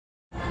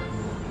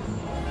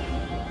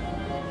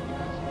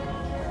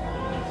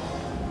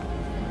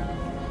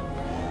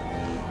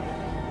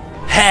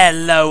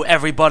Hello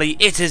everybody,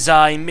 it is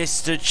I,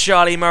 Mr.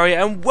 Charlie Murray,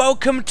 and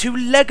welcome to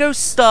LEGO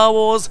Star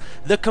Wars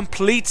The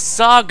Complete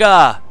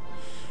Saga!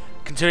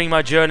 Continuing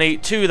my journey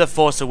to The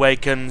Force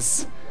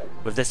Awakens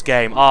with this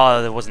game. Oh,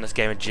 there wasn't this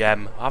game a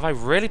gem. Have I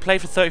really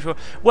played for 34?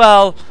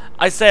 Well,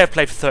 I say I've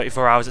played for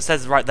 34 hours. It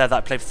says right there that I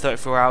played for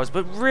 34 hours,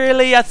 but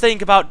really I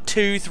think about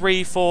 2,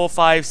 3, 4,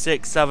 5,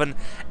 6, 7,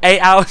 8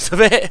 hours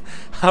of it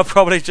are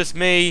probably just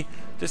me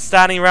just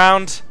standing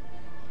around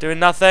doing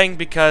nothing,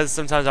 because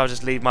sometimes I'll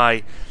just leave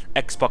my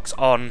Xbox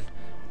on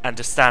and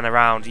just stand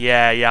around.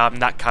 Yeah, I'm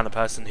that kind of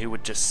person who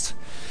would just...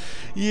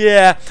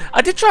 Yeah,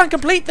 I did try and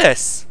complete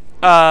this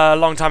a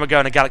long time ago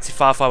in a galaxy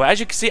far, far away. As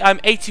you can see, I'm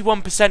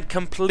 81%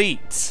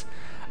 complete.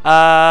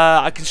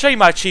 I can show you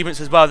my achievements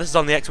as well. This is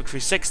on the Xbox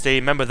 360.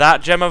 Remember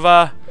that gem of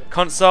a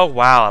console?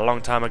 Wow, a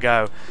long time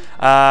ago.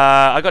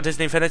 I got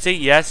Disney Infinity.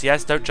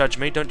 Yes, don't judge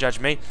me, don't judge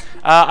me.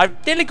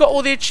 I've nearly got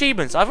all the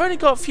achievements. I've only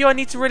got a few I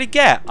need to really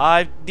get.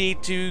 I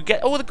need to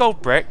get all the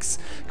gold bricks,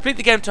 complete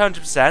the game to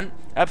 100%,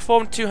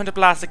 perform 200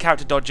 blaster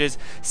character dodges,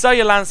 sell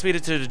your land speeder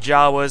to the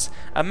Jawas,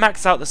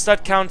 max out the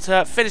stud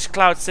counter, finish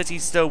Cloud City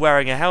still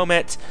wearing a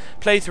helmet,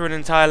 play through an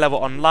entire level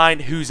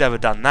online, who's ever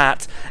done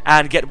that,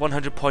 and get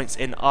 100 points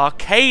in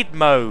arcade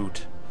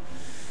mode.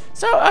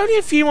 So only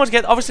a few more to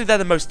get. Obviously they're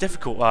the most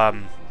difficult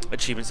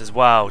achievements as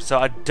well, so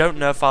I don't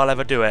know if I'll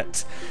ever do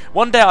it.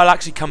 One day I'll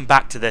actually come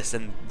back to this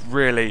and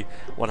really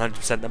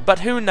 100% them, but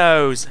who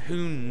knows,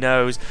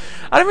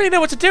 I don't really know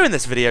what to do in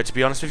this video, to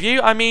be honest with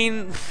you. I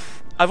mean,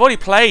 I've already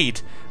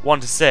played 1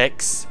 to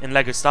 6 in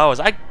LEGO Star Wars,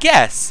 I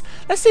guess.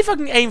 Let's see if I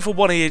can aim for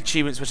one of the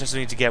achievements which I still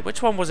need to get.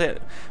 Which one was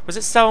it? Was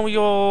it sell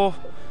your...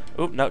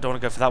 Oh, no, don't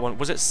want to go for that one.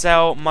 Was it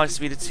sell my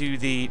speeder to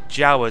the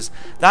Jawas?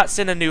 That's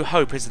in A New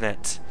Hope, isn't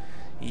it?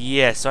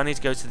 Yes, so I need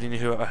to go to the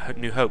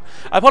New Hope.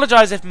 I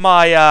apologise if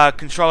my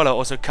controller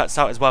also cuts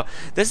out as well.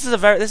 This is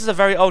a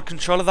very old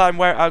controller that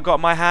I've got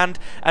in my hand,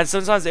 and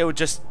sometimes it would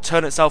just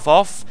turn itself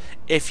off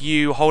if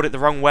you hold it the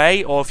wrong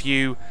way or if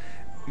you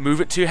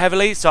move it too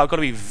heavily. So I've got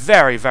to be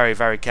very,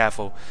 very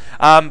careful.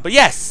 But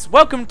yes,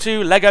 welcome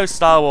to LEGO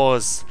Star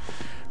Wars.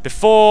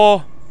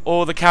 Before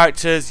all the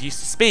characters used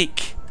to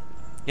speak,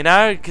 you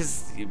know,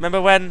 because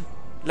remember when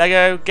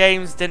LEGO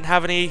games didn't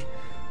have any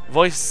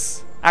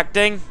voice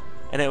acting?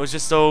 And it was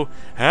just all,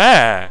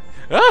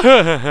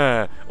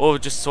 or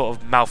just sort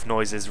of mouth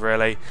noises,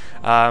 really.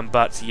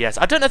 But yes,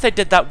 I don't know if they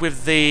did that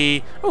with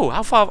the... Oh,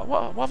 how far?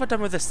 What have I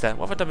done with this then?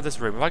 What have I done with this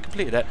room? Have I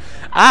completed it?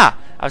 Ah,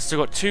 I've still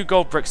got 2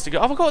 gold bricks to go.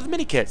 Oh, I've got the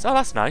mini kits. Oh,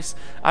 that's nice.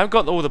 I haven't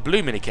got all the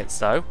blue mini kits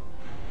though.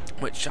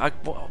 Which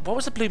what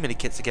was the blue mini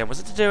kits again? Was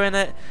it to doing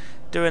it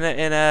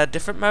in a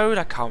different mode?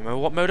 I can't remember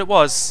what mode it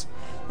was.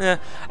 Yeah.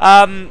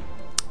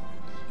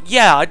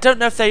 Yeah, I don't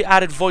know if they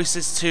added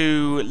voices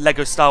to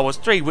LEGO Star Wars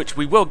 3, which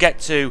we will get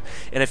to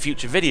in a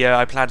future video.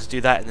 I plan to do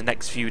that in the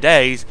next few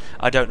days.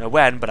 I don't know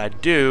when, but I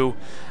do.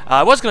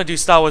 I was going to do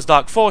Star Wars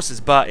Dark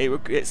Forces, but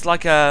it's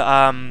like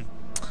a...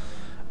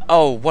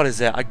 oh, what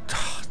is it?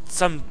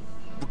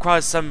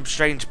 Requires some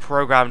strange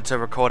program to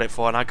record it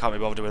for, and I can't be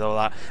bothered with all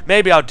that.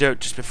 Maybe I'll do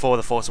it just before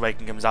The Force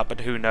Awakens comes out,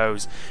 but who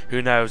knows?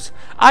 Who knows?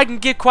 I can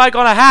give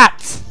Qui-Gon a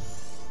hat!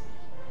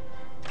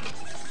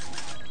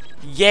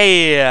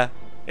 Yeah!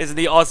 Isn't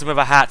he awesome with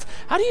a hat?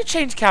 How do you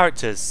change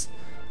characters?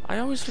 I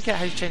always forget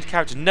how you change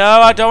characters.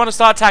 No, I don't want to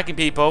start attacking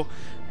people.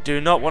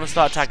 Do not want to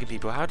start attacking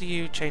people. How do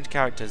you change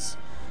characters?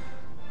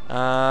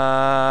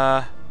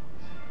 I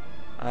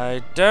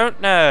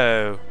don't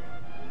know.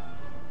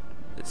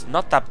 It's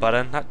not that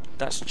button.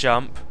 That's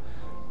jump.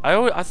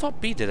 I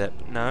thought B did it.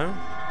 No.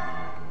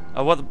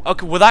 Oh, what?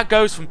 Okay, well that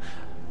goes from...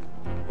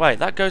 Wait,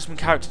 that goes from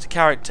character to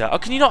character. Oh,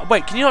 can you not...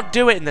 Wait, can you not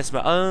do it in this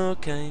mode?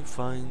 Okay,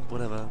 fine,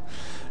 whatever.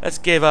 Let's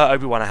give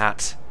Obi-Wan a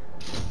hat.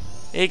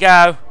 Here you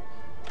go.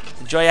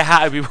 Enjoy your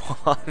hat,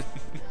 Obi-Wan.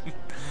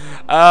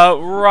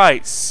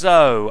 Right,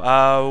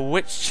 so,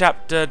 which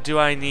chapter do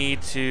I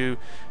need to...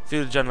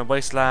 Through the Jungle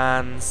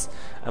Wastelands,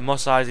 and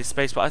Mos Eisley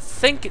Space... But I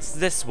think it's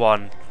this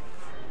one.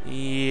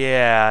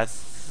 Yeah, I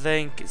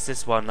think it's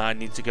this one that I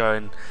need to go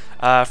in.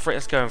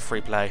 Let's go in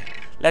free play.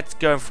 Let's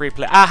go in free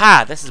play.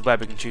 Aha! This is where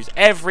we can choose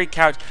every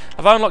character.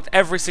 I've unlocked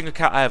every single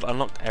character. I have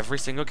unlocked every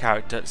single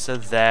character. So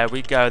there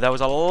we go. There was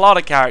a lot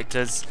of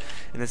characters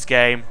in this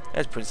game.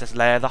 There's Princess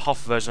Leia, the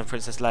Hoth version of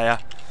Princess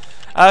Leia.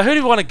 Who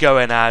do we want to go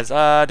in as? Do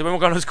we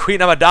want to go as Queen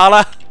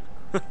Amidala?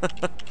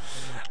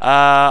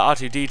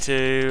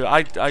 R2-D2.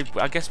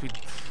 I guess we...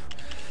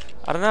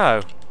 I don't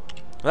know.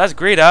 Well, there's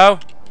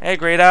Greedo. Hey,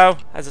 Greedo.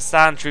 There's a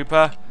Sand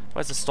Trooper.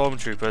 Where's the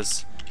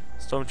Stormtroopers?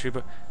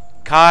 Stormtrooper.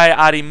 Kai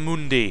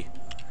Adimundi.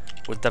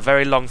 With the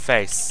very long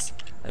face.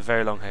 A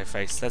very long hair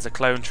face. There's a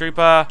clone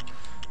trooper.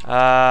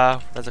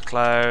 There's a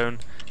clone.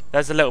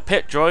 There's a little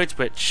pit droid,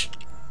 which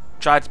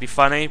tried to be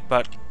funny,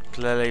 but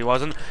clearly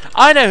wasn't.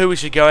 I know who we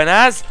should go in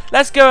as.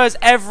 Let's go as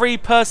every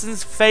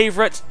person's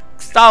favourite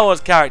Star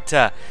Wars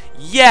character.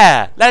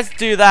 Yeah, let's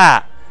do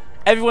that.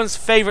 Everyone's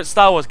favourite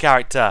Star Wars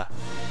character.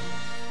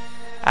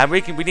 And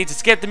we need to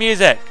skip the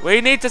music.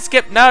 We need to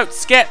skip. No,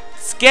 skip.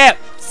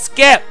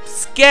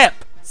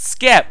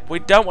 We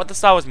don't want the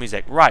Star Wars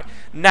music. Right.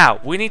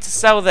 Now, we need to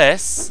sell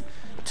this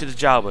to the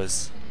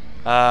Jawas.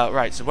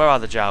 Right, so where are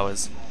the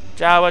Jawas?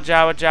 Jawa,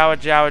 Jawa, Jawa,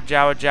 Jawa,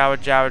 Jawa, Jawa,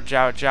 Jawa,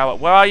 Jawa, Jawa.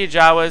 Where are you,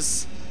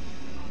 Jawas?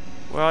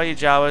 Where are you,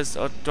 Jawas?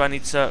 Or do I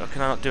need to...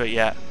 Can I not do it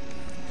yet?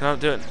 Can I not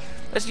do it?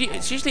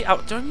 It's usually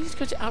out... Do I need to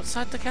go to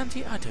outside the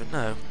canteen? I don't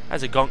know.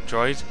 There's a gonk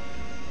droid.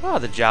 Where are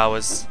the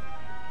Jawas?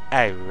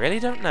 I really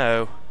don't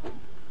know.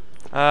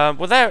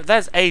 Well,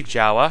 there's a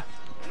Jawa.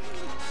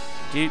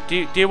 Do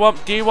you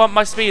want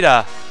my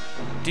speeder?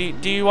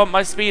 Do you want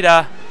my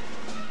speeder?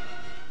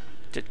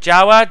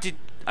 Jawa,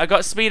 I got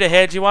a speeder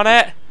here. Do you want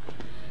it?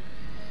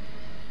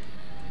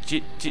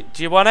 Do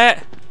you want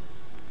it?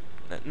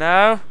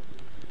 No.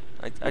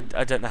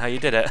 I don't know how you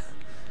did it.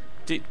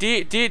 Do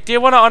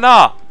you want it or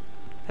not?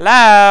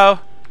 Hello.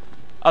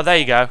 Oh, there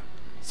you go.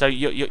 So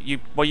you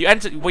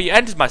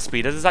entered my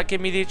speeder. Does that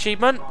give me the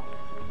achievement?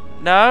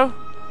 No.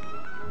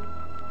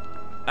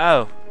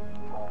 Oh.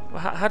 Well,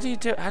 how do you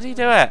do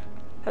it?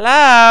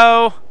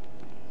 Hello.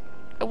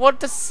 I want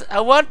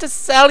to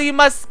sell you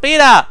my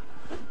speeder.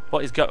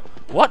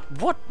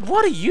 What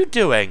are you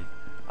doing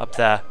up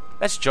there?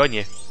 Let's join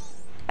you.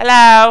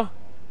 Hello.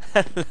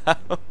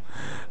 Hello.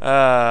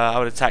 I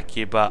would attack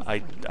you, but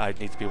I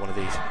need to be one of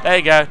these. There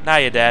you go. Now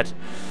you're dead.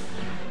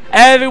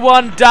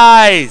 Everyone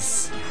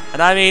dies,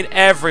 and I mean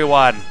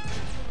everyone.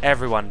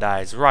 Everyone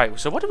dies. Right.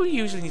 So what do we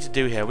usually need to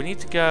do here? We need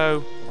to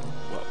go.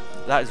 Well,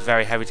 that is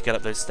very heavy to get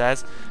up those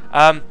stairs.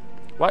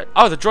 What?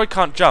 Oh, the droid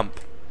can't jump.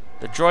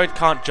 The droid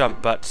can't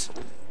jump, but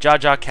Jar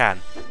Jar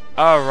can.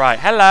 All right.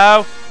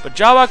 Hello. But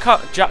Jar Jar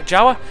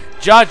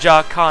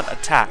can't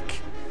attack.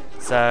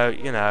 So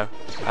you know.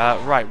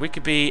 Right. We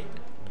could be.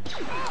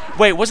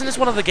 Wait, wasn't this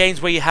one of the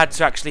games where you had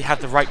to actually have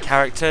the right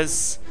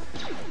characters?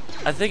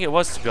 I think it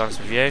was, to be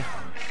honest with you.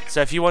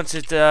 So if you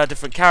wanted a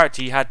different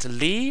character, you had to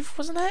leave,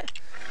 wasn't it?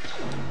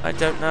 I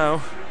don't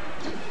know.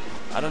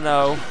 I don't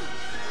know.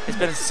 It's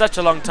been such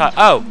a long time.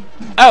 Oh,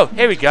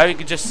 here we go. You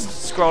can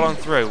just scroll on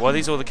through. Well,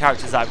 these are all the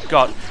characters that I've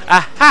got.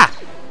 Aha!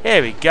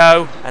 Here we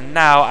go. And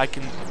now I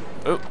can...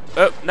 Oh,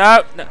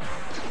 no.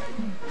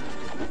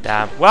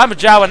 Damn. Well, I'm a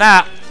Jawa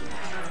now.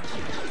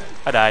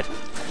 I died.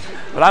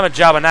 Well, I'm a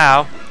Jawa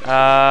now.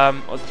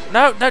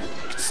 No,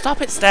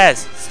 stop it,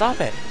 stairs. Stop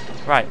it.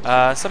 Right,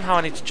 somehow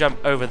I need to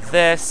jump over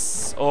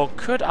this. Or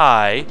could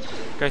I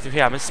go through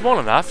here? I'm small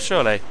enough,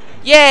 surely.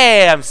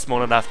 Yeah, I'm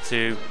small enough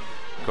to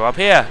go up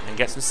here and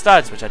get some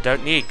studs, which I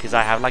don't need because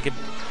I have like a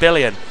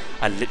billion.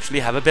 I literally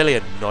have a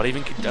billion. I'm not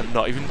even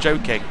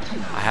joking.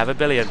 I have a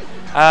billion.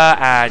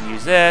 And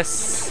use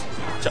this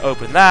to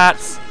open that.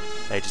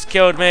 They just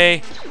killed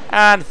me.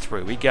 And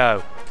through we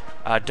go.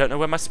 I don't know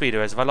where my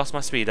speeder is. Have I lost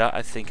my speeder?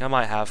 I think I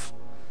might have.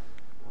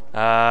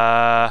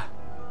 I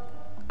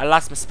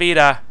lost my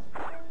speeder.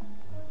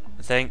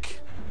 I think.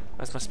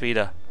 Where's my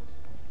speeder?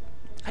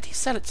 How do you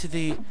sell it to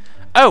the...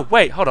 Oh,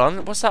 wait, hold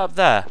on. What's that up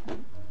there?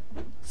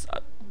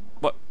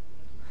 What?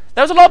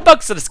 There was a lot of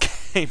bugs to this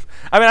game.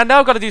 I mean, I know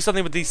I've got to do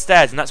something with these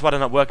stairs, and that's why they're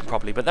not working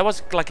properly, but there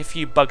was like a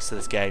few bugs to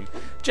this game.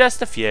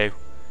 Just a few.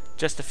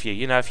 Just a few.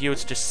 You know, if you were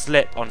to just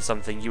slip on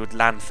something, you would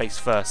land face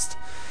first.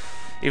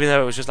 Even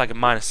though it was just like a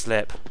minor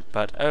slip.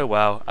 But, oh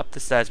well. Up the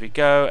stairs we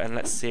go, and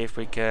let's see if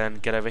we can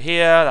get over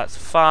here. That's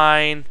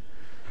fine.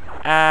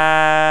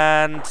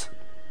 And...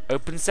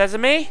 Open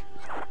sesame?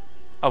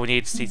 Oh, we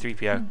need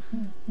C-3PO.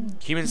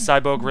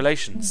 Human-cyborg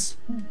relations.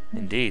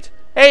 Indeed.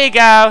 Here you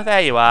go.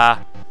 There you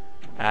are.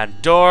 And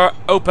door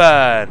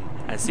open.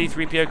 And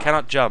C-3PO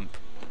cannot jump.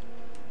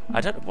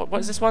 I don't know.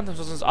 What is this one? This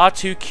one's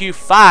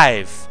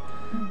R2-Q5.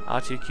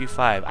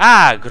 R2-Q5.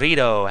 Ah,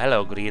 Greedo.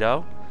 Hello,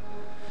 Greedo.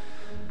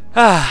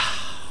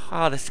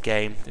 Ah, this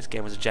game. This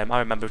game was a gem. I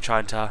remember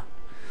trying to...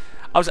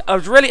 I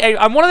was really...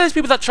 I'm one of those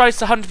people that tries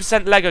to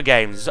 100% Lego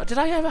games. Did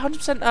I have a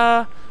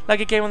 100%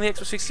 Lego game on the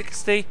Xbox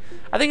 360?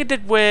 I think it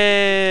did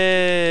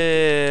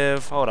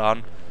with... Hold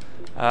on.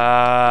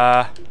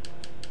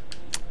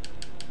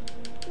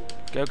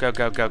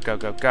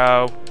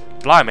 Go.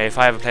 Blimey, if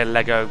I ever played a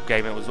Lego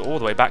game, it was all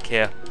the way back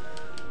here.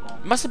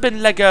 It must have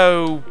been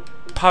Lego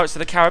Pirates of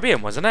the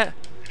Caribbean, wasn't it?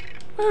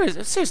 Where is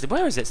it? Seriously,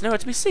 where is it? It's nowhere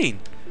to be seen.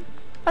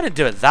 I didn't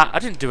do it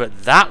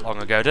that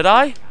long ago, did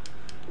I?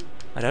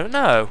 I don't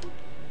know.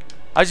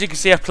 As you can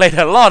see, I've played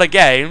a lot of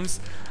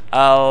games.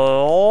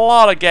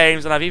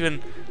 And I've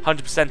even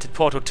 100%ed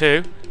Portal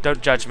 2.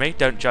 Don't judge me.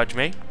 Don't judge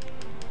me.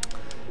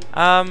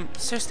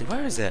 Seriously,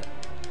 where is it?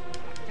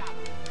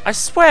 I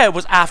swear it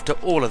was after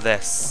all of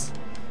this.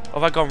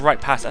 Or have I gone right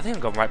past it? I think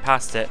I've gone right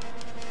past it.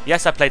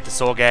 Yes, I played the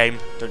Saw game.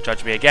 Don't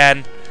judge me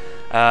again.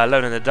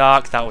 Alone in the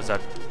Dark. That was a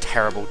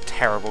terrible,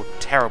 terrible,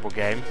 terrible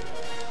game.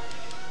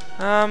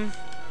 It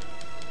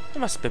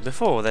must have been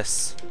before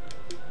this.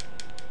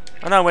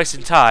 I know I'm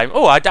wasting time.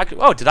 Oh,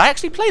 did I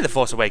actually play The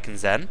Force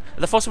Awakens then?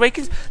 The Force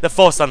Awakens? The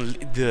Force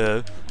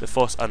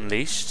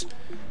Unleashed.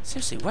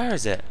 Seriously, where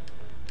is it?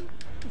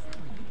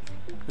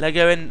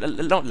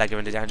 Not Lego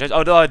Indiana Jones.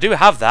 Oh, no, I do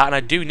have that, and I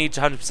do need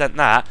to 100%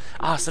 that.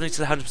 I still need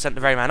to 100%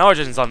 the Very Man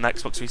Origins on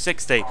Xbox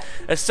 360.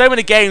 There's so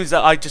many games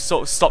that I just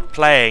sort of stopped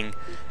playing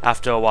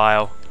after a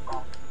while.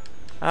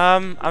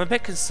 I'm a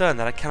bit concerned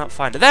that I cannot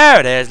find it. There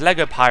it is,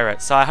 Lego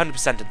Pirates. So I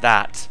 100%ed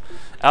that.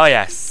 Oh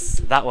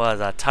yes, that was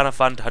a ton of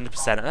fun to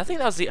 100%. And I think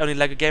that was the only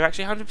LEGO game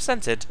actually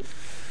 100%ed.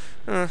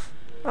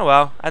 Oh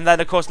well. And then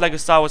of course LEGO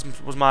Star Wars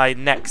was my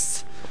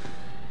next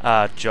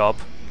job.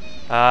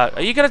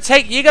 Are you gonna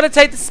take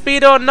the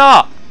speeder or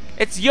not?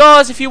 It's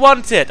yours if you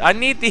want it. I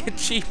need the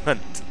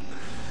achievement.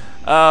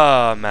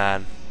 Oh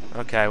man.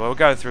 Okay, well we're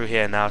going through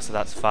here now, so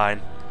that's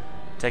fine.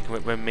 Taking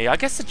it with me. I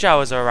guess the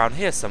Jawas are around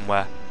here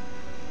somewhere.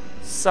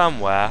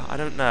 Somewhere. I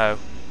don't know.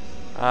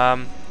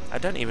 I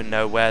don't even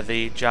know where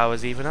the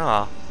Jawas even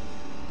are.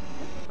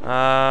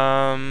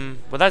 Well,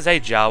 there's a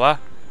Jawa.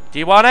 Do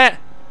you want it?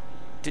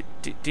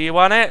 Do you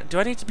want it? Do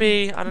I need to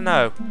be? I don't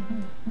know.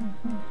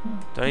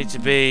 Do I need to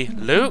be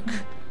Luke?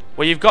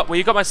 Well, you've got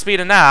my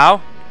speeder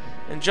now.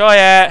 Enjoy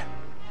it.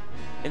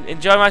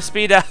 Enjoy my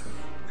speeder.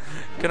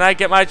 Can I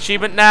get my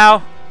achievement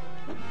now?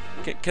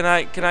 Can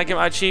I get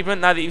my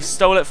achievement now that you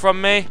stole it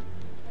from me?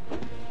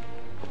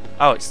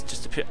 Oh, it's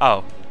just appeared.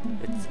 Oh,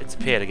 it's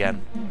appeared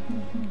again.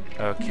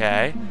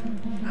 Okay.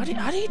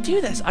 How do you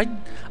do this? I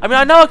mean,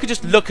 I know I could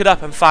just look it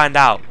up and find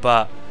out,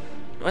 but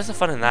where's the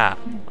fun in that?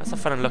 Where's the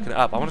fun in looking it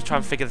up? I want to try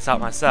and figure this out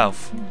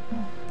myself.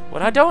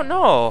 Well, I don't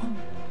know.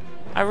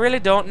 I really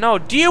don't know.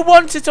 Do you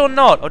want it or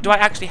not? Or do I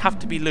actually have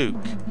to be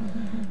Luke?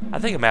 I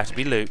think I may have to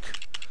be Luke.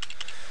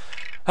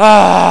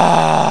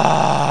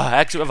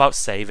 Exit without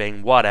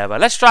saving. Whatever.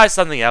 Let's try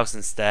something else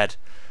instead.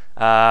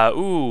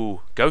 Ooh,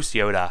 Ghost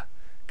Yoda.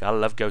 Gotta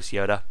love Ghost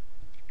Yoda.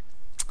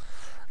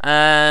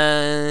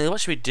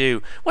 What should we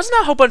do? Wasn't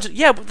there a whole bunch of...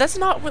 Yeah, there was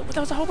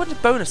a whole bunch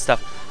of bonus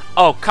stuff.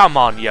 Oh, come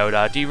on,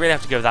 Yoda. Do you really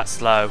have to go that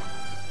slow?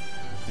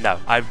 No,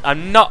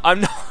 I'm not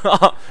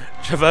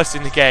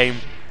traversing the game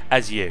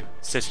as you.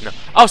 No.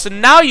 Oh, so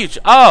now you...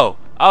 Oh,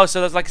 so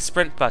there's like a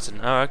sprint button.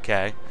 Oh,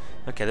 okay.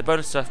 Okay, the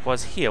bonus stuff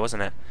was here,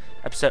 wasn't it?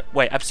 Episode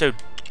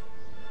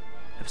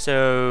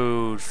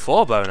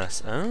 4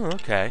 bonus. Oh,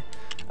 okay.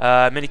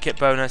 Mini kit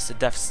bonus, the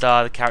Death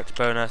Star, the character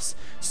bonus,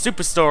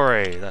 super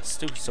story. That's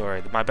super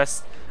story. My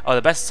best. Oh,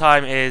 the best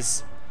time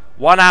is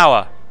 1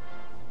 hour.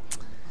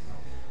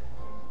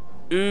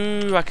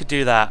 Ooh, I could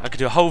do that. I could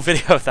do a whole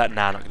video of that.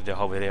 Nah, I'm not gonna do a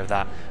whole video of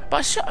that.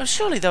 But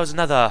surely there was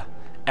another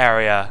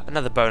area,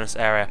 another bonus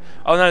area.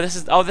 Oh no, this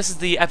is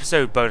the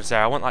episode bonus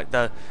area. I want like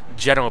the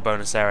general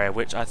bonus area,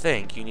 which I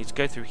think you need to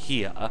go through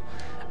here, and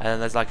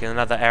then there's like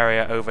another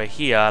area over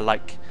here,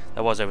 like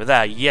there was over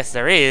there. Yes,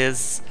 there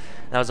is.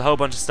 And there was a whole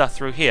bunch of stuff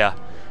through here,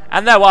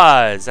 and there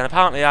was. And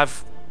apparently,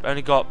 I've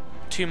only got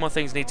 2 more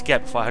things I need to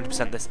get before I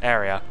 100% this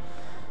area.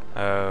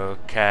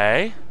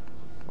 Okay.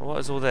 Well, what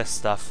is all this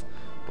stuff?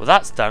 Well,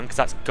 that's done because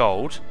that's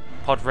gold.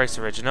 Pod Race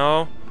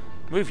Original.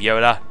 Move,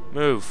 Yoda.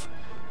 Move.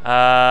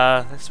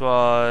 This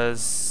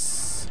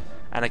was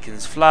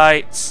Anakin's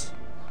Flight.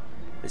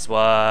 This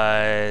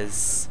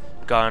was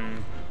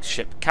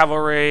Gunship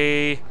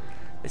Cavalry.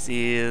 This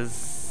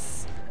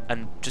is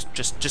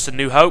just a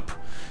New Hope.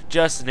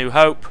 Just a New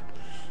Hope.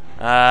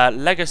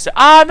 Lego City.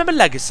 Ah, I remember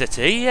Lego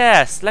City.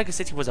 Yes, Lego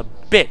City was a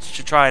bitch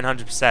to try and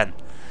 100%.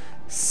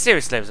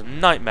 Seriously, it was a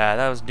nightmare.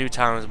 That was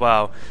Newtown as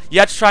well. You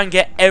had to try and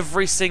get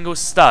every single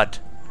stud.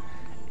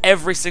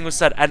 Every single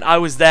stud. And I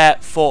was there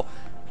for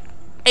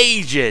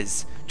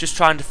ages just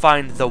trying to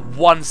find the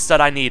one stud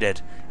I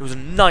needed. It was a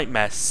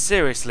nightmare.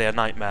 Seriously, a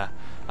nightmare.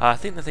 I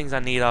think the things I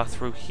need are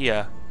through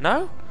here.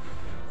 No?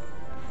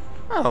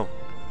 Oh.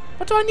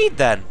 What do I need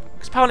then?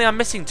 Because apparently I'm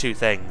missing 2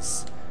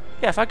 things.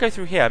 Yeah, if I go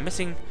through here, I'm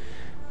missing...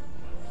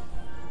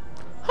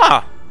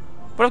 Huh.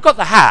 But I've got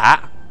the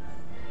hat.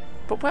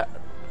 But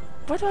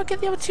where do I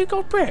get the other 2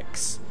 gold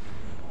bricks?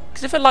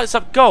 Because if it lights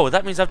up gold,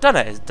 that means I've done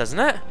it, doesn't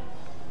it?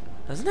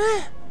 Doesn't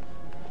it?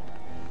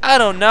 I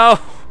don't know.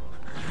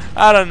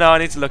 I don't know. I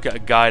need to look at a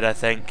guide, I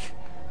think.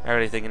 I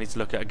really think I need to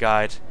look at a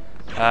guide.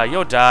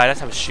 You'll die.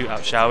 Let's have a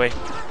shootout, shall we?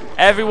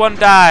 Everyone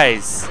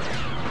dies.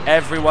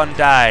 Everyone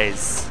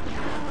dies.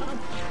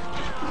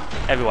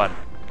 Everyone.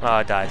 Oh,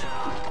 I died.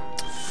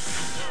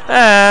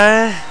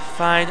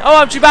 Fine. Oh,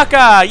 I'm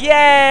Chewbacca!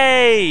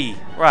 Yay!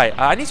 Right,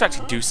 I need to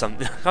actually do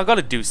something. I've got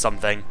to do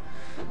something.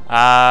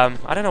 I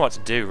don't know what to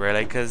do,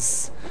 really,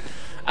 because...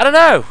 I don't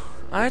know.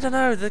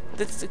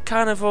 It's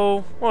kind of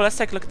all... Well, let's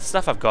take a look at the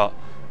stuff I've got.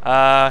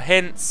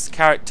 Hints,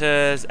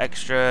 characters,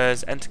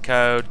 extras, enter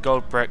code,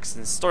 gold bricks,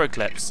 and story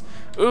clips.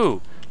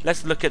 Ooh,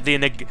 let's look at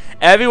the...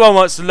 Everyone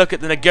wants to look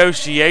at the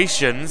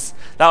negotiations.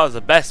 That was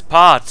the best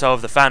part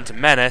of the Phantom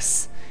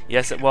Menace.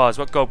 Yes, it was.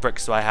 What gold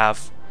bricks do I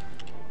have?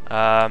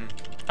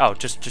 Oh,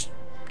 just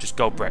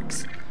gold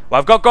bricks. Well,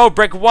 I've got gold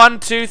brick 1,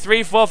 2,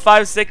 3, 4,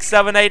 5, 6,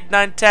 7, 8,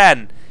 9,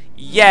 10.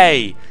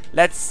 Yay!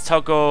 Let's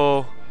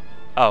toggle...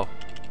 Oh.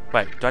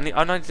 Wait, I need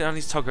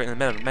to toggle it in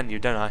the menu,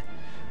 don't I?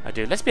 I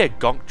do. Let's be a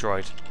gonk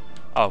droid.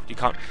 Oh, you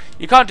can't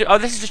do... Oh,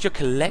 this is just your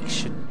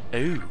collection.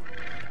 Ooh.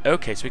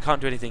 Okay, so we can't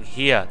do anything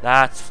here.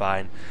 That's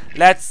fine.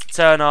 Let's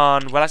turn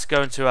on... Well, let's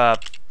go into a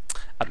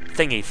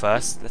thingy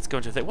first. Let's go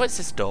into a thing. What's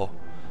this door?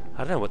 I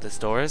don't know what this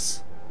door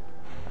is.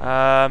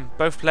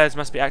 Both players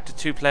must be active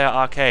 2-player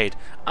arcade.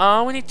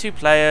 Oh, we need 2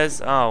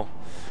 players. Oh.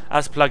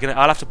 I'll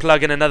have to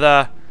plug in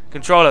another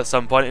controller at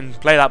some point and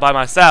play that by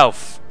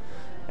myself.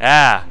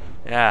 Yeah.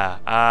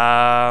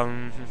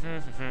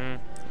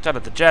 Return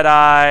of the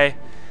Jedi,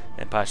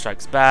 Empire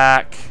Strikes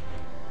Back,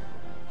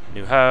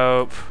 New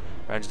Hope,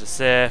 Revenge of the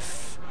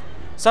Sith.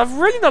 So I've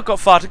really not got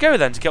far to go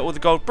then to get all the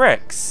gold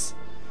bricks.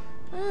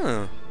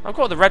 I've got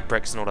all the red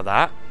bricks and all of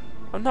that.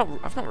 I've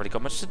not really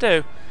got much to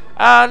do.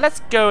 Let's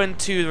go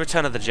into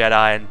Return of the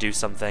Jedi and do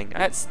something.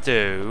 Let's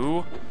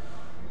do.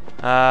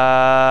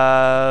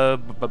 What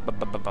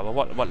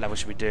level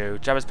should we do?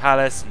 Jabba's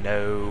Palace?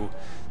 No.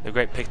 The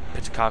Great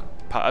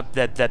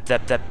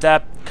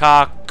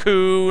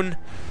Carcoon.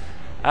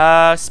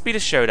 Speed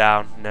of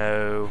Showdown?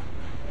 No.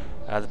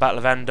 The Battle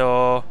of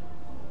Endor?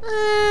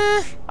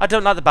 I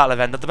don't like the Battle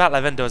of Endor. The Battle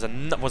of Endor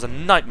was a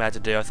nightmare to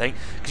do, I think,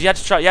 because you had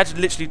to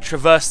literally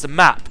traverse the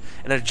map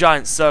in a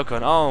giant circle,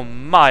 and oh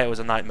my, it was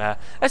a nightmare.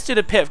 Let's do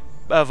the Pit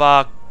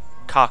of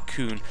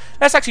Carcoon.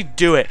 Let's actually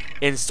do it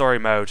in story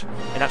mode,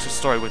 in actual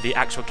story with the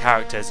actual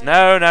characters.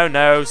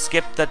 No.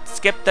 Skip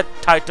the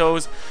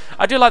titles.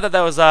 I do like that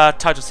there was a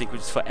title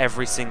sequence for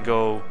every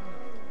single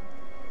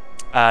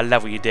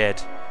level you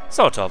did.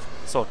 Sort of.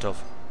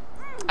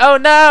 Oh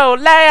no,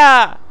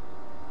 Leia!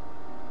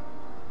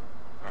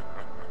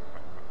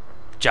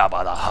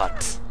 Jabba the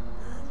Hutt.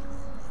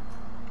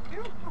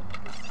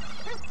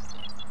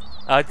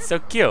 Oh, it's so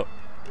cute.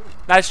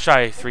 Nice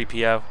try,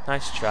 3PO.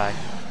 Nice try.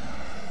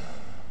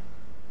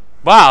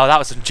 Wow, that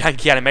was some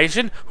janky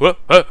animation. Woo.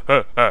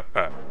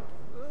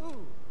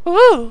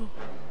 Oh,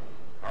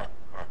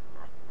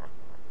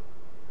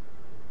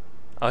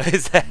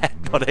 is the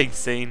head nodding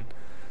scene?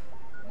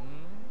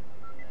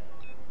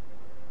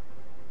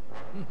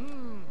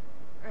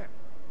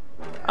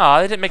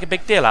 Oh, they didn't make a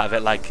big deal out of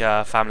it like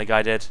Family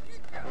Guy did.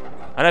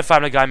 I know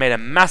Family Guy made a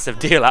massive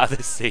deal out of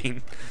this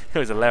scene. It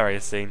was a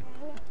hilarious scene.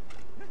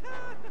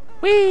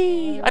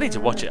 Whee! I need to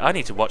watch it. I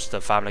need to watch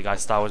the Family Guy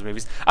Star Wars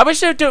movies. I wish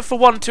they would do it for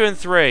 1, 2, and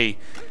 3.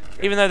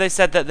 Even though they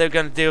said that they were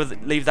going to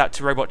leave that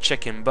to Robot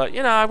Chicken. But,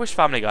 you know, I wish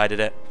Family Guy did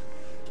it.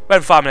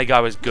 When Family Guy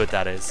was good,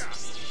 that is.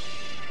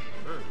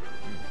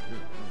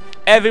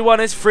 Everyone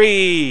is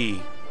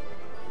free!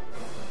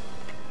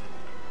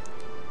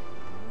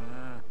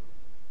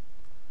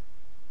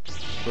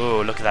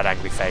 Ooh, look at that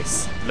angry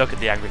face. Look at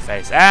the angry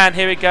face. And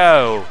here we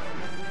go.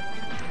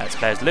 Let's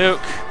play as Luke.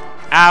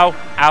 Ow,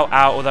 ow,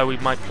 ow. Although we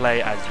might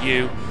play as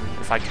you.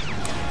 If I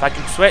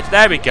can switch.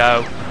 There we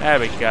go. There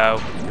we go.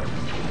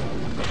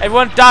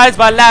 Everyone dies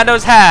by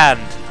Lando's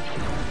hand.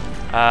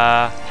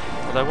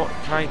 Although what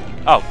can I?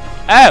 Oh.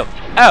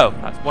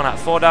 That's 1 out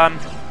of 4 done.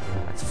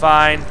 That's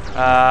fine.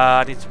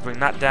 I need to bring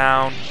that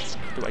down.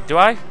 Do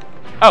I?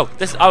 Oh,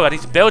 I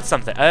need to build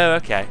something. Oh,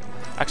 okay.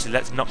 Actually,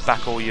 let's knock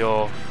back all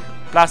your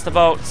blaster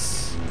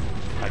bolts.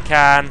 I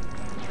can.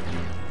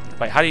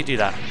 Wait, how do you do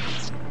that?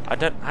 I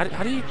don't.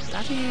 How do you?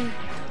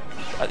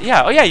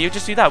 Yeah. Oh yeah. You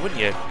just do that,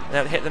 wouldn't you? And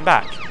then hit them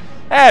back.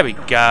 There we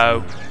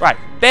go. Right.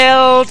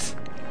 Build.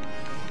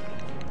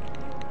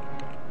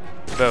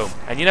 Boom.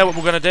 And you know what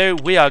we're gonna do?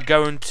 We are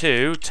going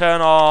to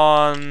turn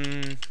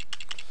on.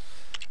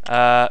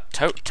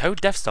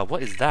 Toad Death Star.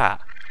 What is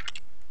that?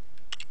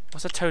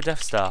 What's a Toad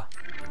Death Star?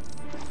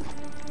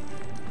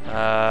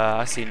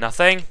 I see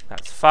nothing.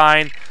 That's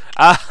fine.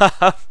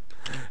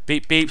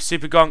 Beep beep.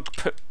 Super Gonk.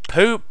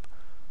 Poop.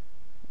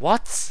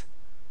 What?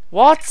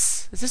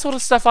 What? Is this all the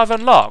stuff I've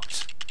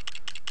unlocked?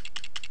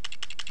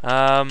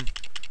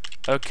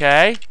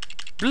 Okay.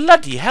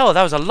 Bloody hell,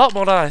 that was a lot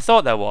more than I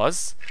thought there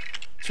was.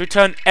 Should we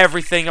turn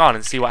everything on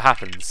and see what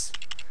happens?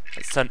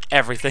 Let's turn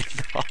everything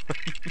on.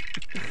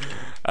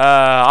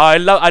 I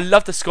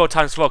love the score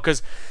times 4,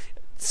 because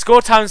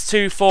score times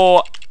 2,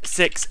 4,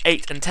 6,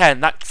 8, and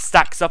 10, that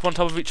stacks up on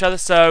top of each other.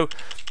 So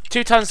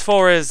 2 times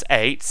 4 is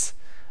 8.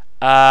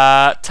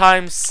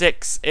 Times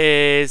 6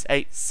 is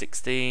 8,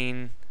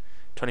 16,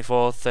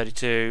 24,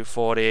 32,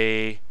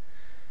 40,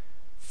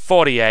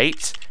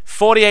 48.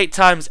 48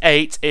 times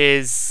 8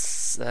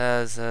 is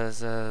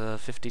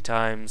 50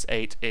 times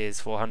 8 is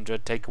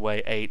 400. Take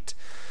away 8.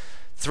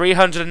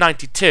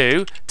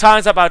 392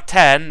 times that by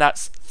 10.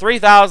 That's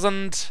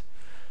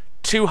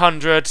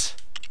 3,200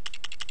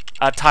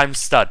 times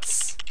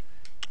studs.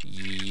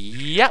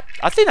 Yep,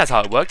 I think that's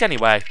how it worked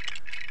anyway.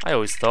 I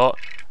always thought.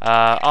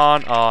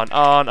 On. Oh,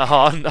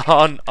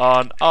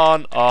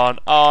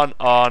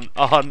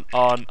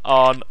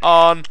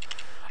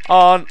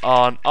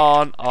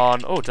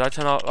 did I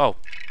turn off? Oh.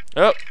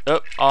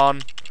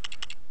 On.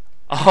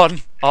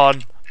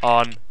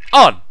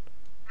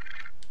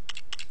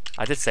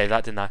 I did say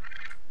that, didn't I?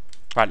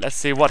 Right, let's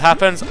see what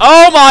happens.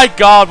 Oh my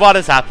god, what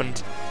has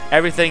happened?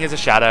 Everything is a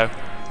shadow.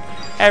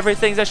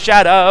 Everything's a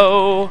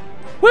shadow.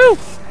 Woo!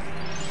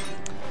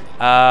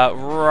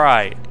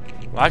 Right.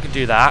 Well, I can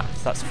do that,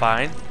 so that's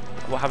fine.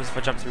 What happens if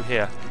I jump through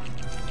here?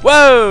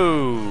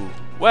 Whoa!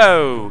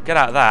 Whoa! Get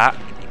out of that.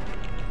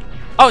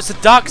 Oh, it's the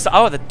dark side.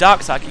 Oh, the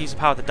dark side. I can use the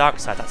power of the dark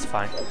side. That's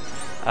fine.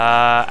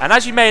 And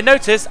as you may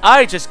notice,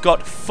 I just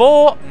got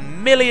 4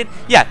 million.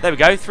 Yeah, there we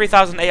go.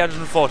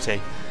 3,840.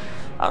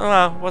 I don't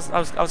know.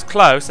 I was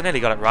close. I nearly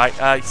got it right.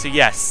 So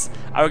yes,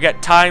 I will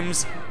get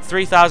times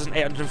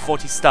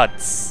 3,840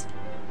 studs.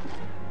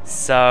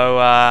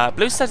 So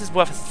blue studs is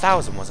worth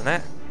 1,000, wasn't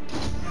it?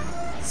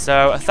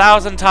 So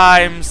 1,000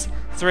 times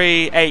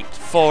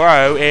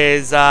 3840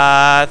 is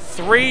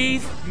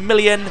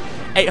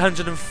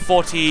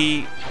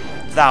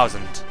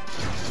 3,840,000.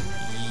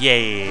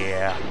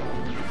 Yeah,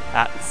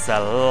 that's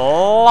a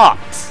lot.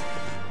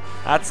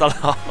 That's a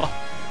lot.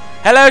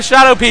 Hello,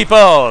 shadow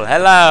people.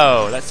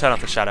 Hello. Let's turn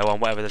off the shadow one,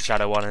 whatever the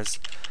shadow one is.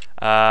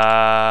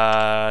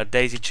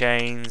 Daisy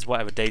chains,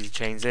 whatever daisy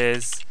chains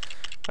is.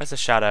 Where's the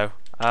shadow?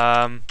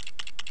 I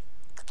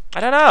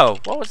don't know.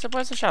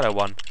 Where's the shadow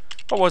one?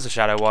 What was the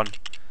shadow one?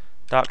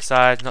 Dark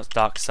side, not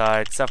dark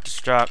side.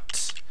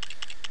 Self-destruct.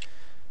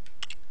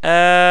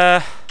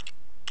 I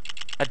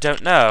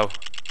don't know.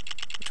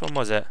 Which one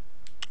was it?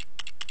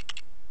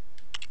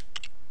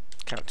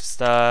 Character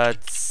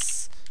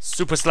studs.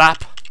 Super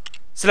slap.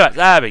 Silhouette.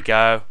 There we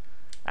go.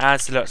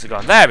 And silhouettes are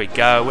gone. There we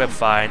go. We're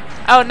fine.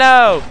 Oh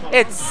no!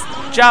 It's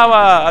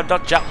Jawa.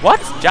 Not what?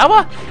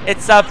 Jawa?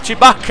 It's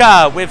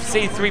Chewbacca with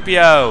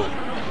C-3PO.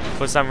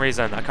 For some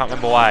reason, I can't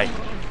remember why.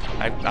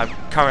 I'm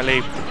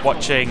currently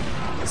watching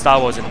Star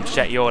Wars in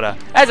machete order.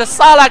 There's a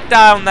Sarlacc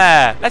down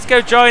there. Let's go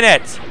join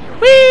it.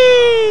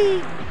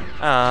 Whee!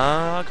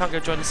 I can't go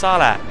join the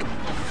Sarlacc.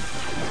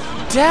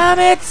 Damn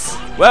it!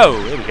 Whoa!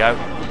 Here we go.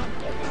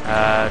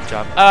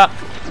 Jump up.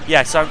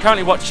 Yeah, so I'm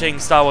currently watching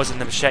Star Wars in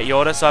the machete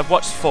order. So I've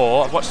watched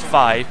 4, I've watched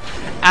 5,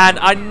 and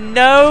I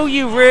know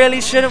you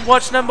really shouldn't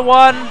watch number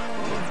 1,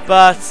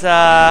 but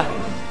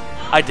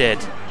I did,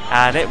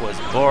 and it was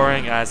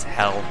boring as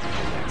hell.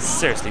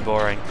 Seriously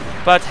boring.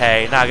 But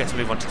hey, now I get to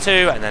move on to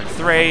 2, and then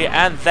 3,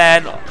 and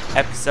then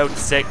episode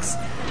 6,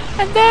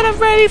 and then I'm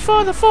ready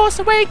for The Force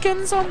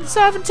Awakens on the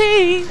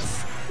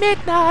 17th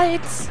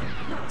midnight.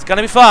 It's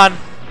gonna be fun.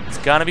 It's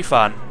gonna be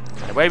fun.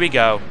 And away we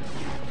go.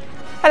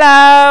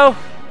 Hello.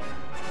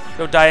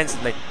 Go die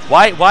instantly.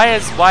 Why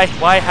has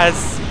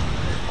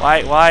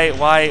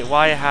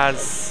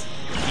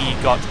he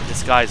got a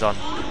disguise on?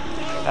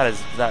 That is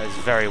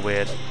very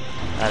weird.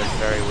 That is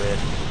very weird.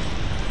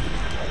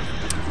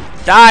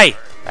 Die!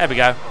 There we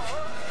go.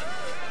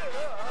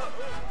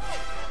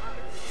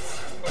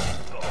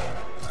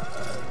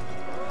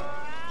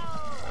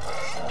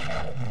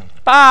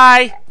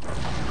 Bye!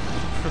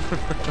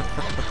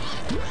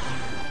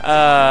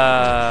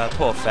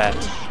 Poor Fett.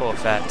 Poor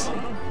Fett.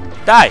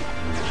 Die!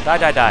 Die,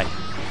 die, die.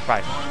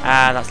 Right,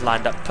 and that's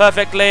lined up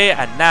perfectly,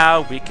 and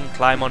now we can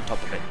climb on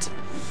top of it.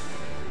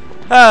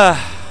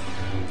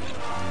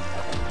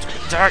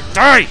 Die!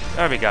 Die!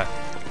 There we go.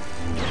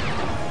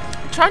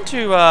 I'm trying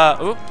to,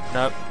 oop,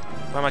 no.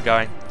 Where am I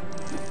going?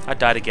 I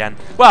died again.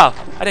 Well,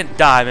 I didn't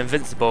die, I'm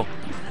invincible.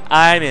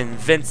 I'm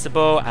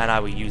invincible, and I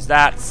will use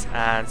that,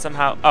 and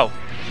somehow, oh,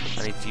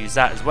 I need to use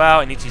that as well.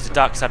 I need to use the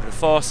dark side of the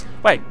Force.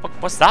 Wait,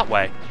 what's that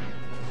way?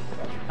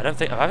 I don't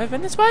think, have I ever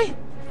been this way?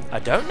 I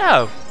don't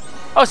know.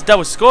 Oh, it's a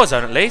double score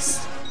zone at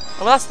least. Oh,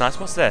 well, that's nice.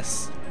 What's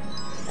this?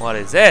 What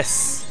is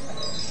this?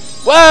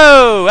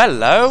 Whoa!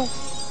 Hello.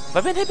 Have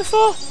I been here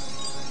before?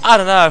 I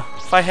don't know.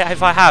 If I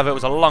have, it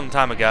was a long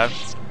time ago.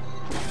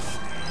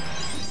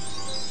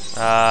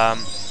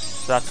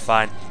 So that's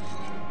fine.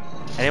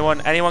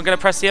 Anyone gonna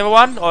press the other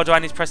one, or do I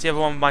need to press the other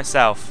one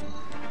myself?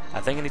 I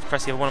think I need to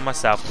press the other one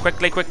myself.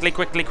 Quickly, quickly,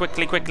 quickly,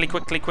 quickly, quickly,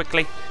 quickly,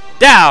 quickly.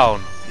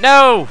 Down!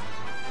 No!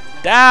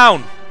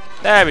 Down!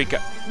 There we go.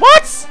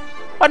 What?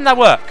 Why didn't that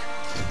work?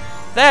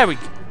 There we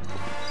go.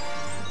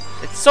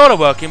 It's sort of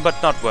working,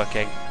 but not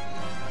working.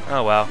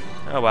 Oh well.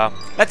 Oh well.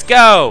 Let's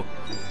go!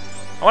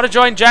 I want to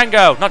join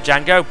Django. Not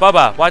Django,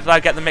 Boba. Why did I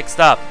get them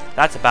mixed up?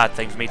 That's a bad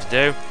thing for me to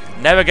do.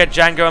 Never get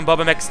Django and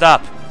Boba mixed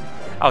up.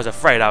 I was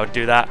afraid I would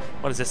do that.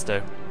 What does this do?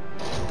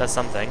 It does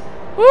something.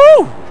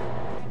 Woo!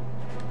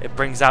 It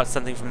brings out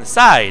something from the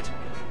side.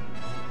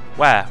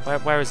 Where?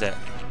 Where is it?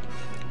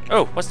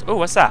 Oh,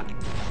 what's that?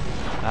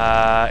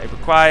 It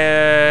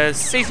requires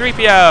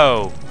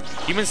C-3PO.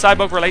 Human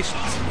cyborg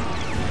relations.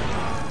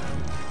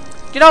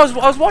 You know,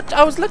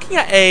 I was looking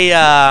at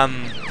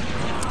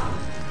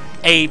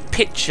a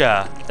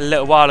picture a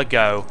little while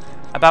ago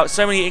about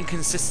so many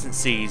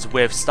inconsistencies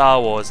with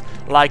Star Wars.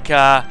 Like,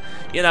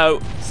 you know,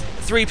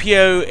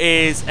 3PO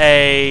is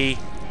a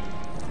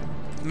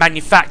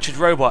manufactured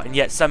robot, and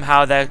yet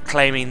somehow they're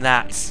claiming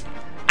that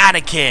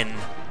Anakin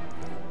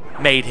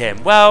made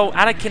him. Well,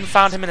 Anakin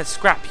found him in a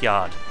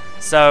scrapyard.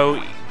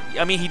 So,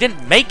 I mean, he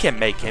didn't make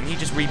him, he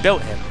just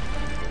rebuilt him.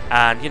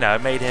 And, you know,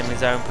 made him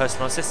his own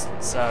personal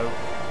assistant. So,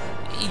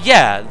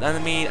 yeah, I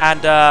mean,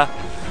 and,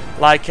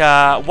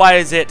 why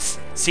is it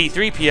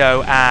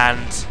C-3PO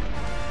and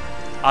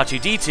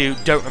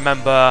R2-D2 don't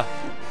remember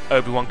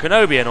Obi-Wan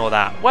Kenobi and all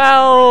that?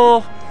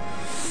 Well,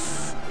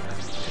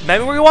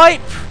 memory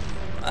wipe?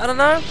 I don't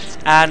know.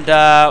 And,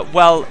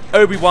 well,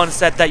 Obi-Wan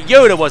said that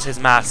Yoda was his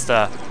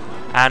master.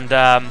 And,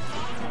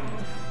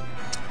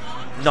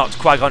 not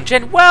Qui-Gon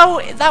Jinn. Well,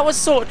 that was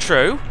sort of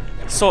true.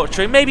 Sort of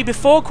true. Maybe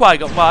before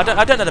Qui-Gon. Well,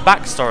 I don't know the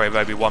backstory of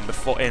Obi-Wan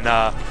before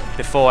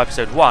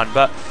Episode 1,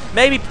 but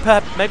maybe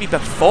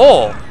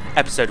before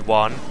Episode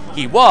 1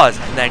 he was,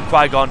 and then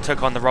Qui-Gon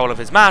took on the role of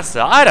his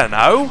master. I don't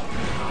know.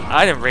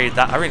 I didn't read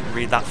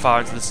that far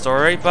into the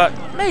story, but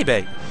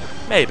maybe.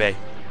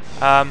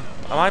 Am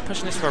I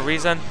pushing this for a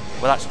reason?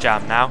 Well, that's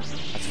jammed now.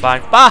 That's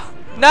fine. Bah!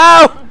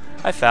 No!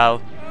 I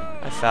fell.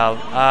 I fell.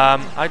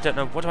 I don't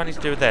know. What do I need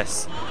to do with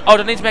this? Oh,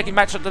 do I need to make it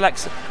match up the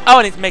Lex? Oh,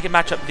 I need to make it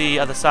match up the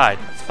other side.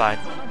 That's fine.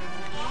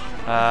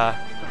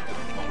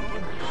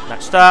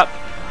 Matched up.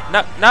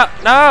 No, no,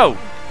 no!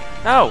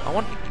 No, I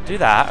want to do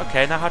that.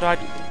 Okay, now how do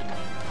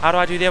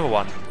I do the other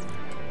one?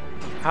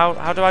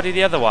 How do I do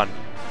the other one?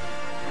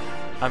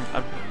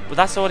 Well,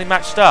 that's already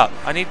matched up.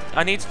 I need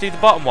to do the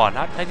bottom one.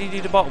 I need to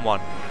do the bottom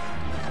one.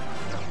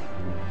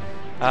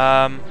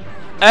 Oh,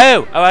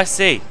 I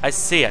see. I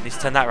see. I need to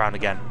turn that around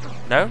again.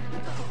 No?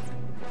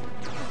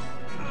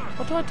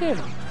 What do I do?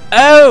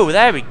 Oh,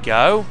 there we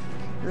go.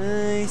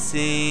 I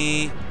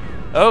see.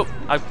 Oh,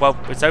 well,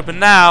 it's open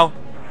now.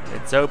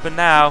 It's open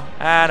now.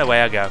 And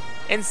away I go.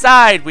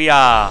 Inside we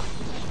are.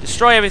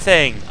 Destroy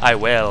everything. I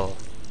will.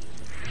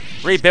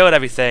 Rebuild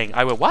everything.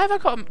 I will. Why have I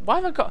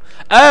got...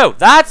 Oh,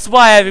 that's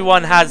why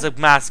everyone has a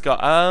mascot.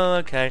 Oh,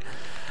 okay.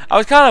 I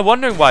was kind of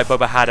wondering why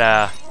Boba had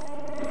a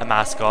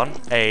mask on.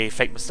 A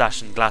fake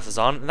mustache and glasses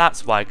on. And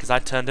that's why, because I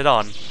turned it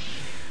on.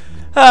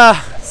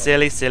 Ah,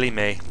 silly, silly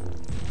me.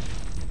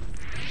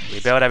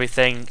 Rebuild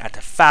everything at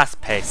a fast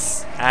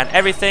pace. And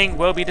everything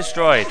will be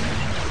destroyed.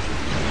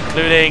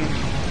 Including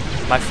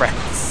my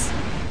friends.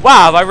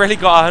 Wow, I really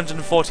got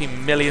 140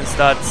 million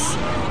studs.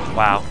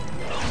 Wow.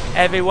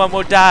 Everyone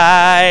will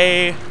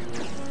die.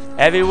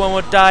 Everyone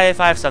will die if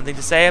I have something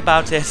to say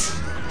about it.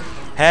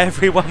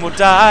 Everyone will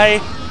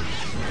die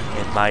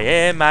in my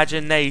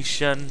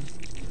imagination.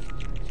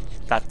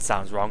 That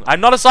sounds wrong. I'm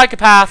not a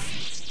psychopath.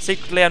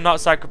 Secretly, I'm not a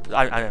psychopath.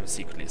 I am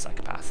secretly a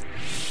psychopath.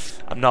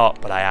 I'm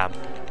not, but I am.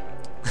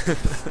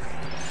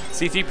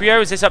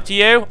 C3PO, is this up to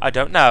you? I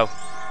don't know.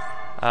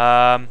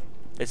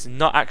 It's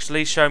not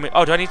actually showing me.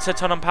 Oh, do I need to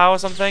turn on power or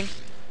something?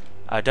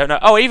 I don't know.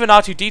 Oh, even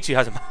R2-D2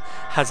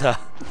 has a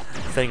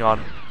thing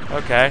on.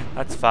 Okay,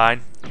 that's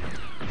fine.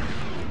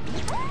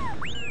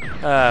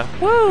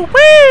 Woo,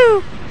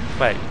 woo!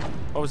 Wait,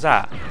 what was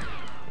that?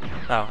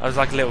 Oh, it was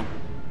like a little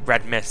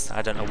red mist.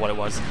 I don't know what it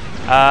was.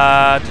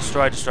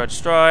 Destroy, destroy,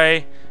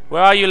 destroy.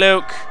 Where are you,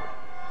 Luke?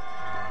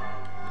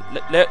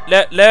 Luke!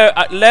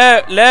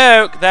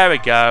 There we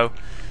go.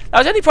 That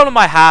was the only problem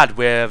I had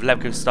with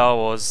Lego Star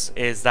Wars,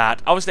 is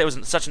that obviously it was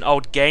such an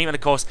old game, and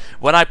of course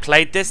when I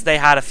played this they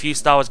had a few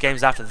Star Wars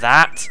games after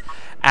that,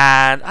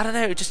 and I don't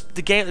know,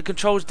 the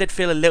controls did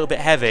feel a little bit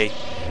heavy,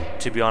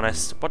 to be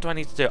honest. What do I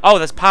need to do? Oh,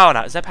 there's power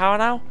now. Is there power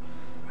now?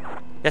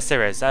 Yes,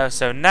 there is.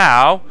 So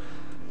now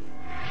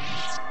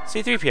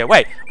C3PO.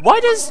 Wait, why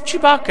does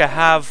Chewbacca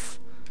have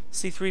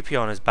C3PO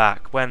on his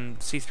back when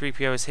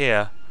C3PO is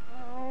here?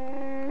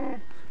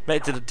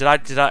 Wait, did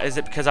I? Is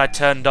it because I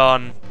turned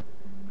on?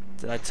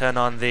 Did I turn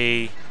on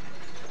the...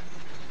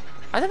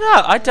 I don't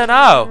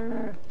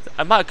know.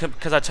 I might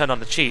because I turned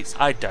on the cheats.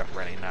 I don't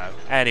really know.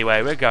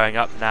 Anyway, we're going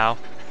up now.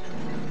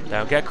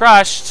 Don't get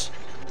crushed.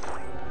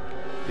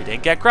 We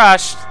didn't get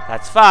crushed.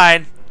 That's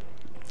fine.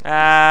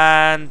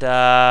 And what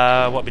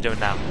are we doing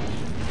now?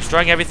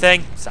 Destroying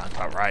everything? Sounds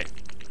about right.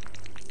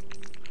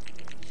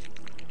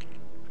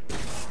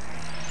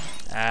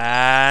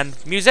 And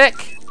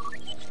music?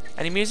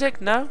 Any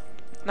music? No?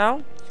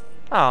 No?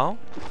 Oh.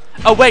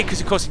 Oh, wait, because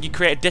of course you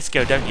create a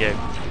disco, don't you?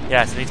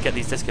 Yes, I need to get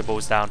these disco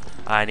balls down.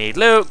 I need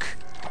Luke.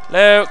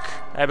 Luke.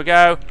 There we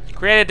go.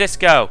 Create a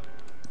disco.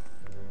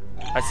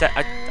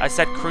 I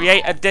said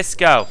create a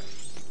disco.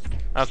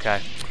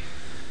 Okay.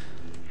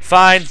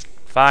 Fine.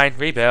 Fine.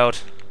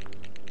 Rebuild.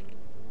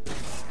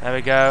 There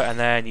we go. And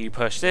then you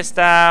push this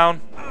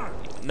down.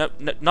 No,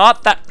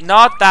 not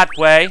that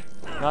way.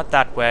 Not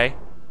that way.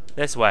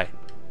 This way.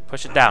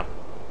 Push it down.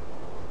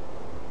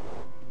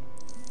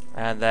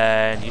 And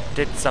then you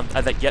did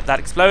something. Yep, that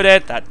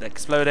exploded. That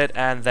exploded.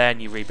 And then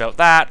you rebuilt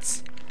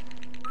that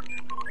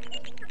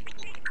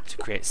to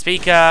create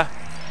speaker.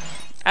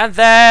 And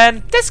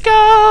then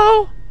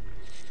disco.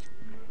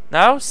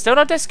 No, still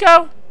not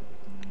disco.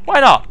 Why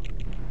not?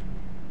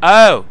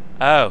 Oh,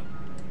 oh.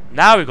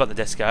 Now we've got the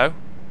disco.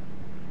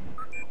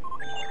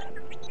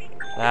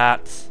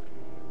 That.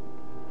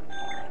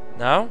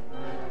 No.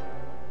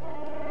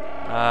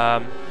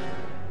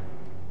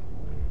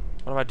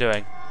 What am I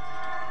doing?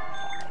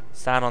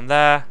 Stand on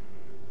there.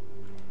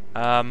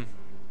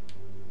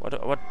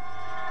 What?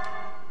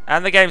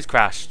 And the game's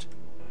crashed.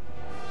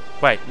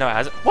 Wait, no it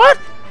hasn't. What?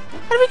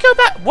 How did we go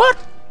back? What?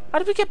 How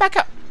did we get back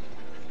up?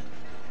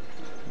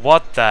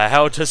 What the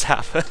hell just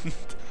happened?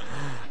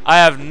 I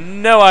have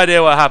no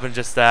idea what happened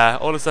just there.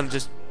 All of a sudden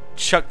just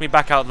chucked me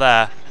back out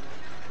there.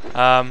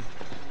 Well,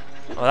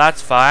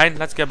 that's fine.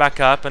 Let's go back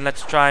up and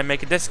let's try and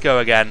make a disco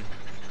again,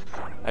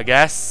 I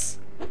guess.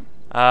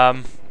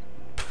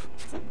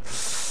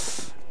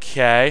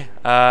 Okay,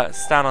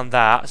 stand on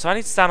that. So I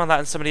need to stand on that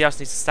and somebody else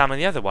needs to stand on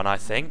the other one, I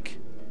think.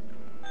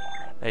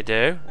 They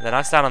do. And then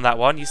I stand on that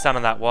one, you stand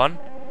on that one.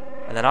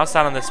 And then I'll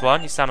stand on this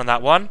one, you stand on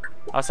that one.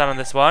 I'll stand on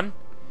this one.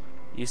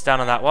 You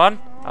stand on that one.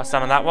 I'll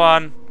stand on that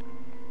one.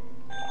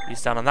 You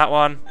stand on that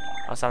one.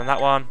 I'll stand on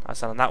that one. I'll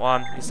stand on that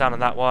one. You stand on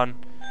that one.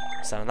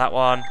 Stand on that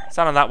one.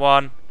 Stand on that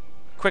one.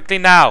 Quickly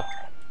now.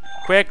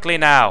 Quickly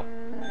now.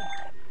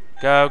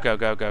 Go, go,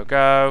 go, go,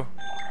 go.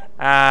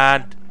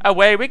 And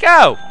away we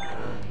go.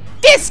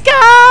 Disco!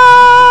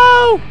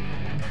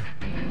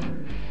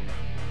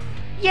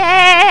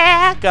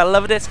 Yeah! Gotta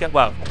love a disco.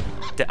 Well,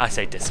 I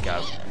say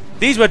disco.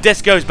 These were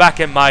discos back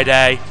in my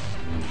day.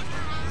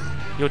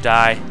 You'll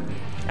die.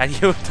 And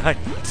you'll die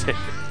too.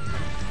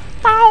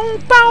 Bow,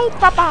 bow,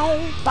 bow,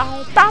 bow,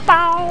 bow, bow,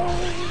 bow.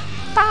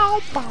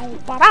 Bow, bow,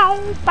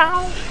 bow,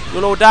 bow.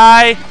 You'll all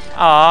die.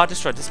 Ah,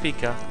 destroyed the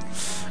speaker.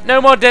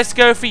 No more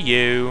disco for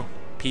you,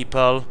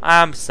 people.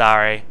 I'm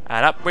sorry.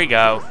 And up we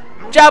go.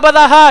 Jabba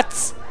the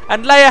Hutt!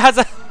 And Leia has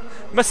a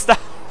moustache.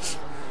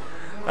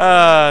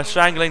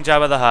 Strangling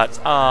Jabba the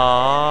Hutt.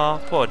 Ah,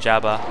 poor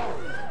Jabba.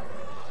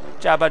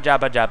 Jabba,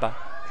 Jabba, Jabba.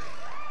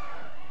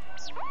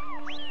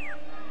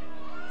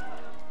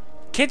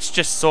 Kids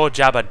just saw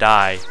Jabba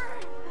die.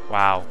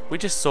 Wow, we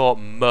just saw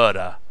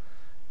murder.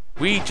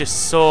 We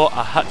just saw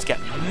a Hutt get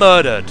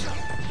murdered.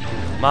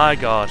 My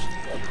God,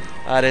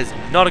 that is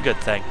not a good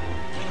thing.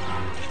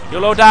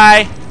 You'll all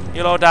die.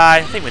 You'll all die.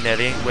 I think we're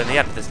in the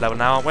end of this level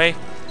now, aren't we?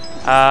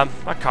 I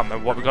can't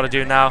remember what we've got to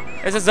do now.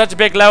 This is such a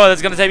big level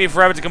that's going to take me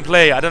forever to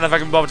complete. I don't know if I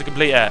can bother to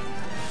complete it.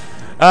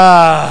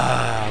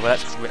 Well,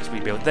 let's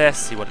rebuild this,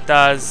 see what it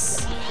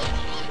does.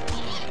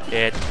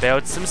 It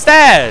builds some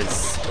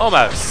stairs.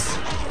 Almost.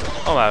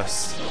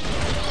 Almost.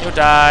 You'll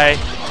die.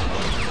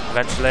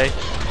 Eventually.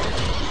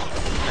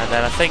 And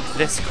then I think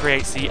this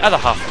creates the other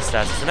half of the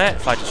stairs, doesn't it?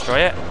 If I destroy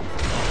it.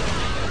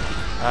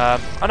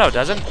 Oh no, it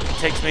doesn't. It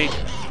takes me...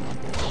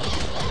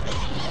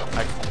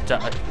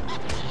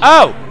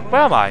 Oh!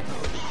 Where am I?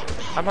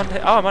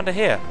 I'm under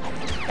here.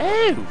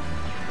 Oh!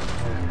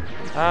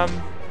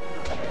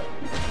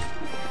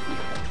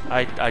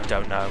 I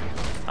don't know.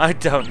 I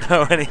don't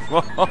know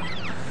anymore.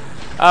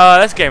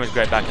 Oh, this game was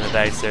great back in the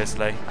day,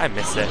 seriously. I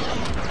miss it.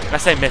 I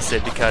say miss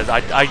it because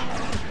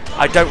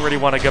I don't really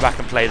want to go back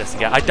and play this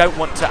again. I don't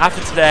want to,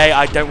 after today,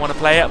 I don't want to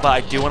play it, but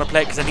I do want to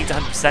play it because I need to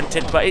 100%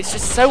 it, but it's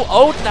just so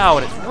old now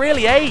and it's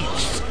really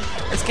aged.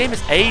 This game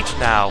is aged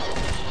now.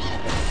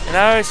 You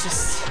know, it's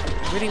just,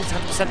 I really need to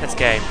 100% this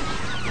game.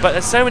 But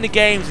there's so many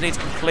games I need to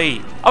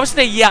complete.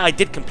 Obviously, yeah, I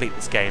did complete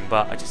this game,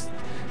 but I just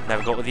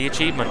never got with the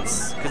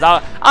achievements. Because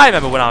I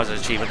remember when I was an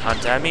achievement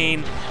hunter, I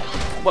mean,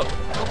 what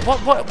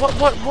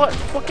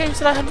games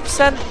did I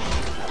 100%?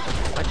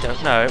 I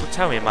don't know, it would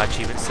tell me in my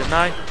achievements, didn't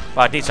I?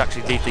 Well, I'd need to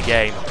actually leave the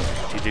game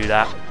to do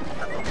that.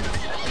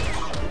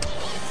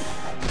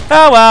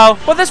 Oh well.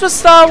 Well, this was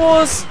Star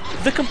Wars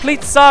The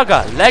Complete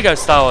Saga. Lego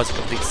Star Wars The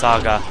Complete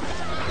Saga.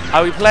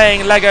 I'll be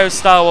playing Lego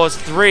Star Wars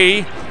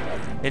 3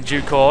 in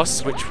due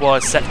course, which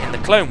was set in the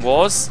Clone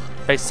Wars,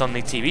 based on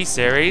the TV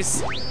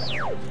series.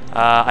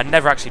 I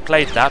never actually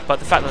played that, but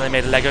the fact that they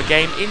made a Lego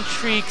game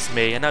intrigues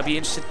me, and it'll be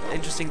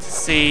interesting to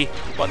see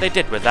what they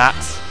did with that.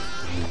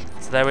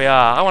 So there we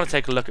are. I want to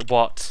take a look at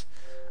what...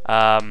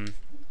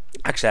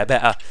 actually,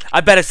 I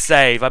better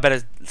save. I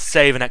better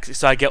save and exit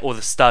so I get all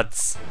the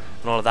studs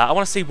and all of that. I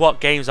want to see what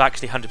games are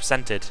actually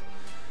 100%ed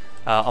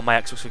on my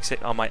Xbox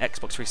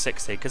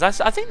 360,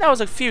 because I think there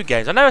was a few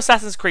games. I know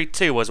Assassin's Creed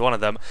 2 was one of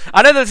them.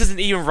 I know that this isn't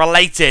even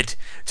related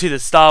to the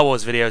Star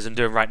Wars videos I'm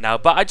doing right now,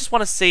 but I just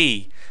want to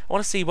see. I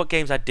want to see what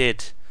games I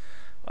did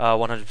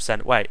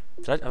 100%. Wait,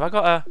 have I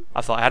got a... I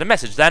thought I had a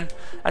message then.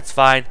 That's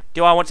fine.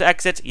 Do I want to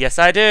exit? Yes,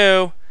 I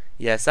do.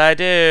 Yes, I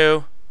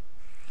do.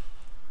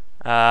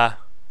 Gotta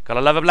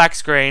love a black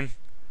screen.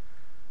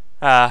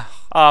 Oh,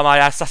 my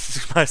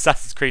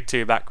Assassin's Creed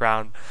 2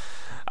 background.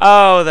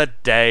 Oh, the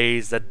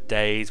days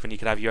when you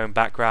could have your own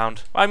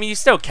background. Well, I mean, you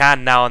still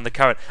can now on the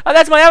current... Oh,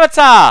 there's my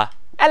avatar!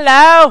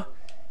 Hello!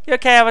 You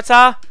okay,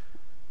 avatar?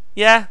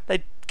 Yeah,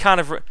 they kind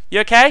of...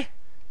 You okay?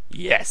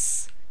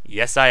 Yes.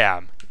 Yes, I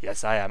am.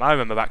 Yes, I am. I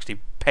remember actually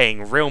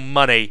paying real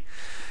money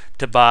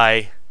to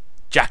buy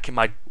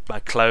my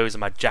clothes and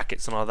my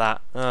jackets and all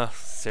that. Oh,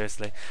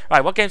 seriously.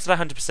 Right, what games did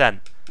I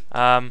 100%?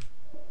 I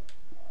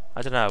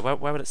don't know.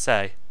 Where would it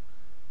say?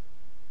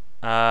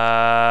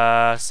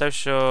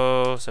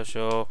 Social.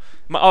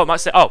 Oh, it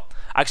might say. Oh,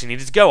 I actually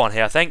needed to go on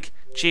here. I think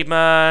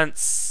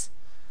achievements.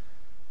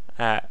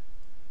 Come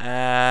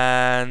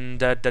on.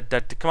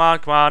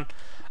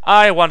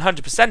 I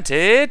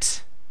 100%ed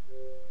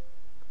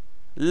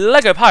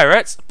Lego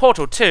Pirates,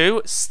 Portal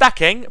 2,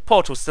 Stacking,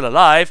 Portal Still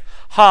Alive,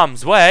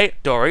 Harm's Way,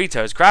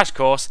 Doritos Crash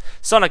Course,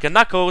 Sonic &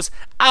 Knuckles,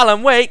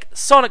 Alan Wake,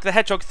 Sonic the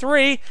Hedgehog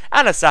 3,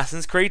 and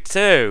Assassin's Creed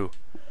 2.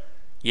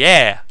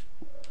 Yeah.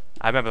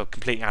 I remember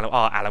completing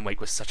Alan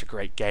Wake was such a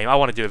great game. I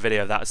want to do a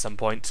video of that at some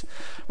point.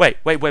 Wait.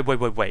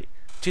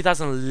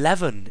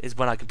 2011 is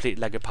when I completed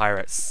Lego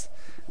Pirates.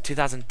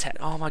 2010.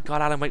 Oh my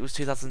god, Alan Wake was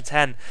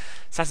 2010.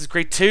 Assassin's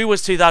Creed 2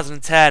 was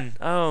 2010.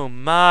 Oh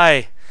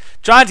my.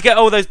 Trying to get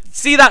all those...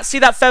 See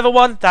that feather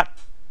one?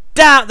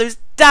 Those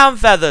damn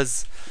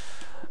feathers.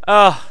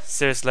 Oh,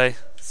 seriously.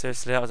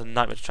 Seriously, that was a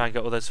nightmare to try and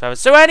get all those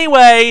feathers. So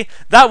anyway,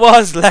 that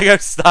was Lego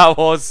Star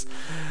Wars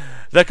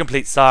The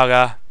Complete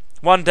Saga.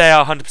 One day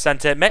I'll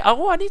 100% it. Maybe I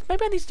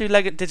need to do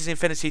Lego Disney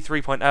Infinity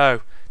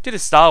 3.0. Do the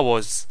Star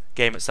Wars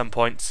game at some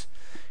point.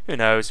 Who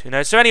knows? Who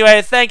knows? So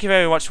anyway, thank you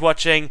very much for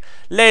watching,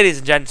 ladies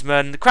and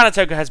gentlemen. The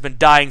Kranitoko has been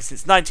dying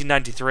since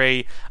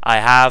 1993.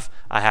 I have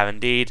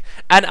indeed,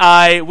 and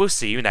I will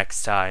see you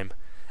next time.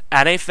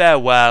 and a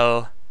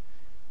farewell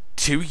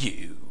to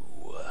you.